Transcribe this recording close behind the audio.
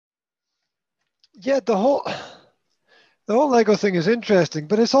Yeah, the whole Lego thing is interesting,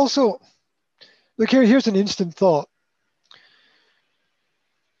 but it's also look here. Here's an instant thought.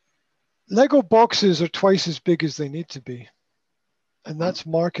 Lego boxes are twice as big as they need to be, and Mhm. that's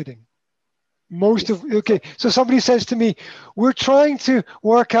marketing. Most Yes, of okay, exactly. so somebody says to me, "We're trying to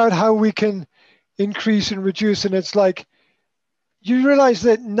work out how we can increase and reduce," and it's like you realize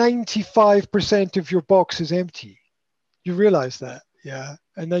that 95% of your box is empty. You realize that, yeah.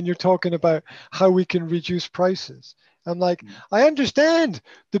 And then you're talking about how we can reduce prices. I'm like, Mhm. I understand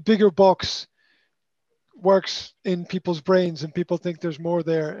the bigger box works in people's brains and people think there's more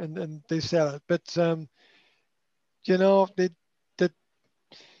there and they sell it. But you know, that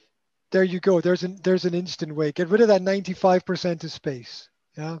there you go. There's an instant way. Get rid of that 95% of space.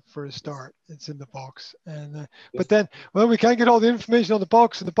 Yeah, for a Yes, start, it's in the box, and but yes, then, well, we can't get all the information on the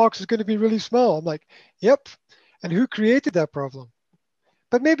box, and the box is going to be really small. I'm like, yep. And who created that problem?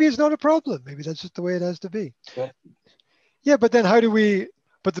 But maybe it's not a problem. Maybe that's just the way it has to be. exactly. Yeah, but then how do we?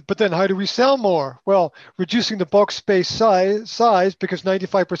 But then how do we sell more? Well, reducing the box space size because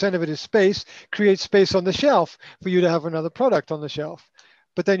 95% of it is space creates space on the shelf for you to have another product on the shelf.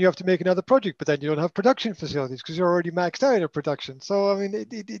 But then you have to make another project. But then you don't have production facilities because you're already maxed out of production. So I mean,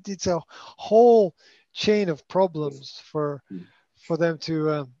 it's a whole chain of Yes. problems Mhm. for them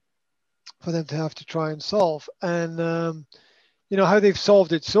for them to have to try and solve. And how they've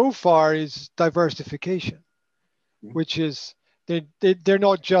solved it so far is diversification, Mhm. which is they're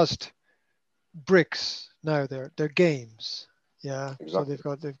not just bricks now, they're games. Yeah, so Exactly.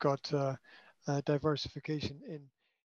 they've got diversification in